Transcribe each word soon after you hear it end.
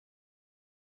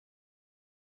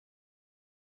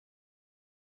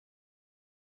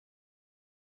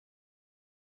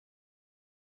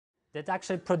that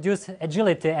actually produce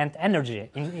agility and energy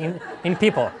in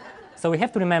people. So we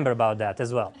have to remember about that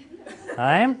as well. All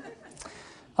right?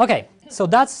 Okay, so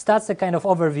that's a kind of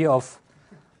overview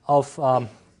of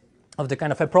the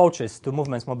kind of approaches to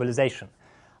movements mobilization.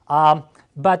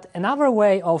 But another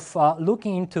way of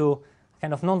looking into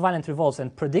kind of nonviolent revolts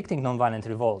and predicting nonviolent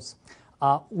revolts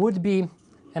would be,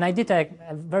 and I did a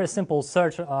very simple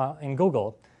search in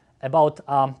Google about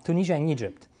Tunisia and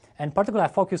Egypt, and particularly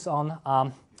I focus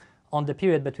on the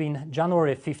period between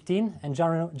January 15 and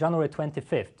January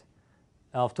 25th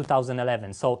of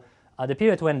 2011. So the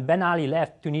period when Ben Ali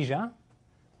left Tunisia,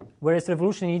 whereas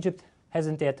revolution in Egypt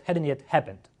hadn't yet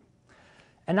happened.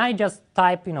 And I just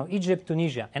typed, Egypt,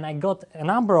 Tunisia, and I got a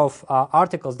number of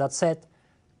articles that said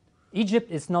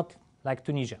Egypt is not like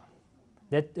Tunisia.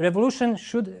 That revolution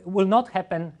will not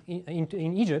happen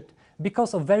in Egypt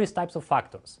because of various types of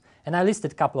factors. And I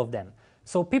listed a couple of them.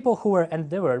 So people who were, and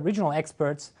they were regional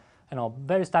experts,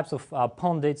 various types of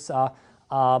pundits,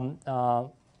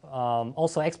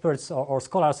 also experts or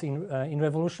scholars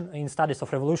in studies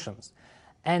of revolutions.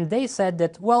 And they said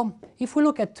that, well, if we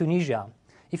look at Tunisia,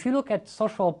 if you look at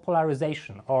social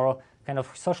polarization or kind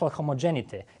of social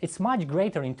homogeneity, it's much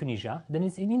greater in Tunisia than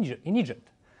it's in Egypt.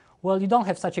 Well, you don't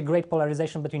have such a great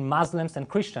polarization between Muslims and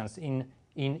Christians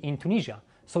in Tunisia.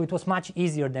 So it was much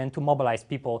easier then to mobilize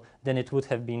people than it would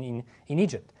have been in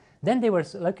Egypt. Then they were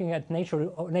looking at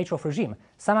nature of regime.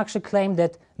 Some actually claimed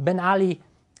that Ben Ali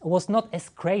was not as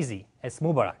crazy as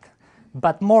Mubarak.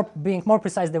 But being more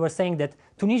precise, they were saying that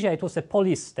Tunisia, it was a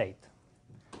police state,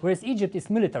 whereas Egypt is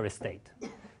military state.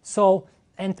 So,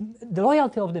 and the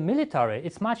loyalty of the military,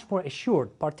 it's much more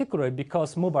assured, particularly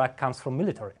because Mubarak comes from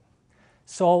military.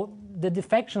 So the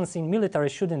defections in military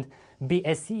shouldn't be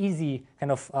as easy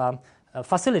kind of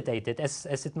facilitated as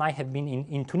it might have been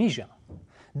in Tunisia.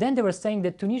 Then they were saying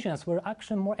that Tunisians were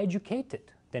actually more educated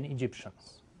than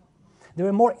Egyptians. They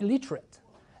were more illiterate.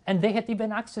 And they had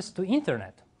even access to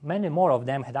internet. Many more of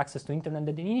them had access to internet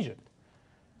than in Egypt.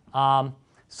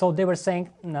 So they were saying,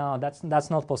 no, that's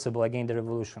not possible again, the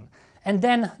revolution. And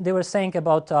then they were saying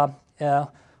about,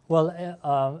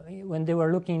 when they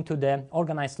were looking into the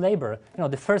organized labor,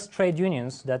 the first trade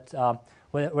unions that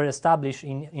were established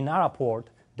in Arab world,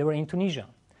 they were in Tunisia.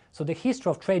 So the history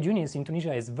of trade unions in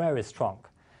Tunisia is very strong.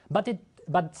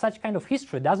 But such kind of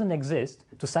history doesn't exist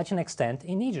to such an extent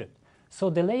in Egypt. So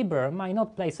the labor might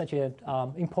not play such an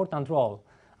important role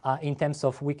in terms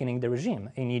of weakening the regime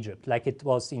in Egypt, like it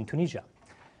was in Tunisia.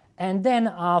 And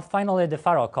then finally the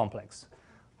pharaoh complex.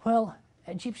 Well,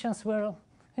 Egyptians were,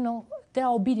 they're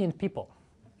obedient people.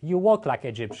 You walk like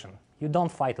Egyptian. You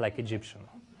don't fight like Egyptian.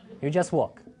 You just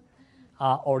walk.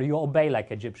 Or you obey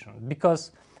like Egyptian.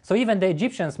 So even the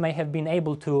Egyptians may have been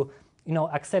able to,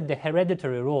 accept the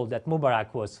hereditary rule that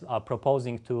Mubarak was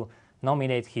proposing to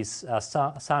nominate his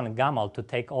son Gamal to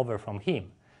take over from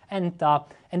him. And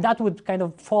that would kind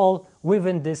of fall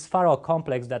within this pharaoh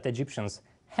complex that Egyptians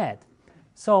had.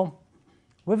 So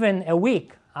within a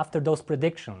week after those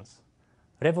predictions,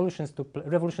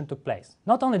 revolution took place.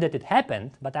 Not only that it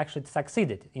happened, but actually it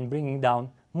succeeded in bringing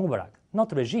down Mubarak.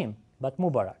 Not regime, but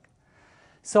Mubarak.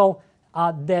 So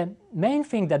the main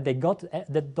thing that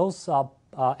those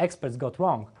experts got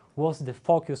wrong was the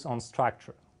focus on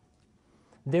structure.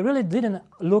 They really didn't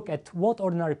look at what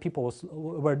ordinary people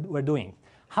were doing.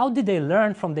 How did they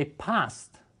learn from their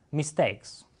past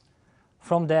mistakes,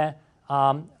 from the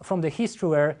history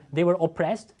where they were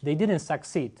oppressed, they didn't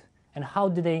succeed, and how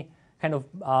did they kind of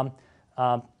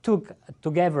took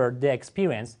together the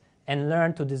experience and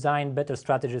learn to design better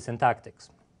strategies and tactics.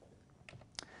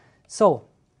 So,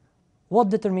 what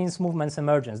determines movement's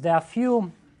emergence? There are a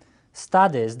few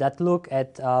studies that look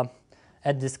at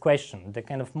this question, the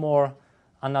kind of more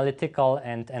analytical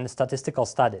and statistical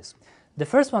studies. The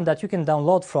first one that you can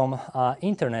download from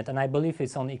internet, and I believe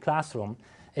it's on eClassroom,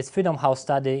 is Freedom House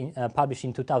study published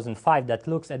in 2005 that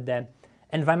looks at the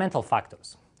environmental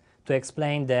factors to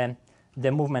explain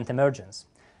the movement emergence.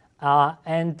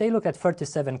 And they look at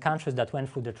 37 countries that went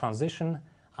through the transition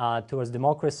towards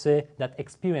democracy, that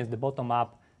experienced the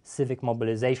bottom-up civic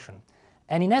mobilization.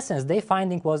 And in essence, their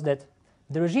finding was that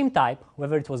the regime type,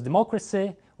 whether it was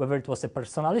democracy, whether it was a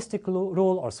personalistic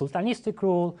rule or sultanistic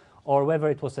rule, or whether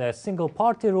it was a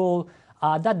single-party rule,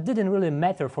 that didn't really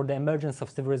matter for the emergence of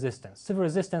civil resistance. Civil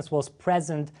resistance was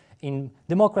present in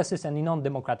democracies and in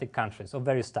non-democratic countries of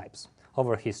various types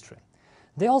over history.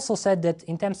 They also said that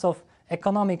in terms of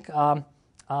economic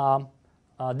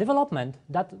development,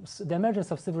 that the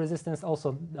emergence of civil resistance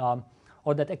also,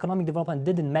 or that economic development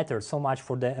didn't matter so much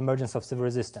for the emergence of civil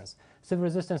resistance. Civil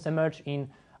resistance emerged in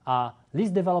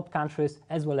least developed countries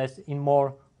as well as in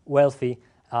more wealthy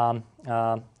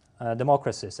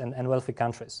democracies and wealthy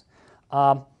countries.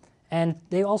 And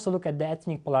they also look at the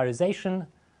ethnic polarization,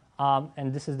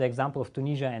 and this is the example of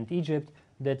Tunisia and Egypt,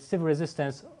 that civil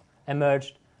resistance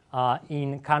emerged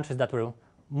in countries that were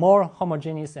more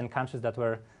homogeneous and countries that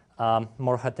were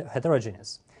more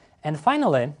heterogeneous. And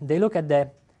finally, they look at the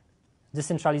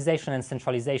decentralization and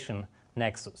centralization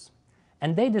nexus.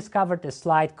 And they discovered a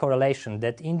slight correlation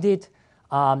that indeed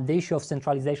the issue of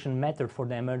centralization mattered for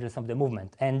the emergence of the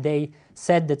movement. And they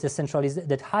said that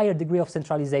that higher degree of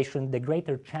centralization, the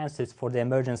greater chances for the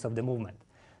emergence of the movement.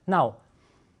 Now,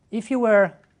 if you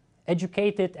were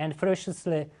educated and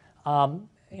ferociously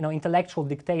intellectual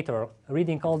dictator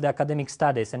reading all the academic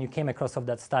studies and you came across of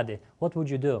that study, what would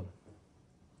you do?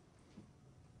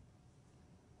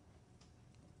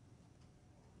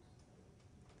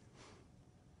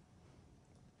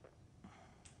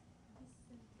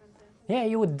 Yeah,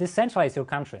 you would decentralize your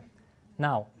country.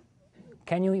 Now,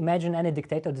 can you imagine any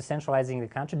dictator decentralizing the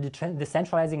country,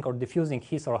 decentralizing or diffusing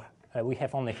his, or we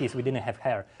have only his, we didn't have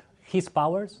her, his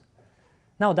powers?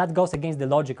 Now, that goes against the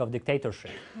logic of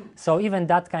dictatorship. So even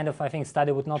that kind of, I think,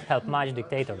 study would not help much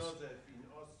dictators.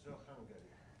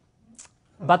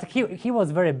 But he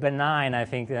was very benign, I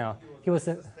think. He was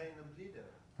a leader,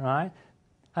 right?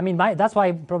 I mean, that's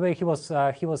why probably he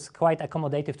was quite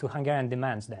accommodative to Hungarian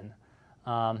demands then.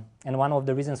 And one of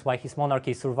the reasons why his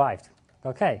monarchy survived.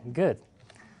 Okay, good.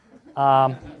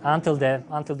 Until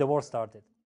the war started.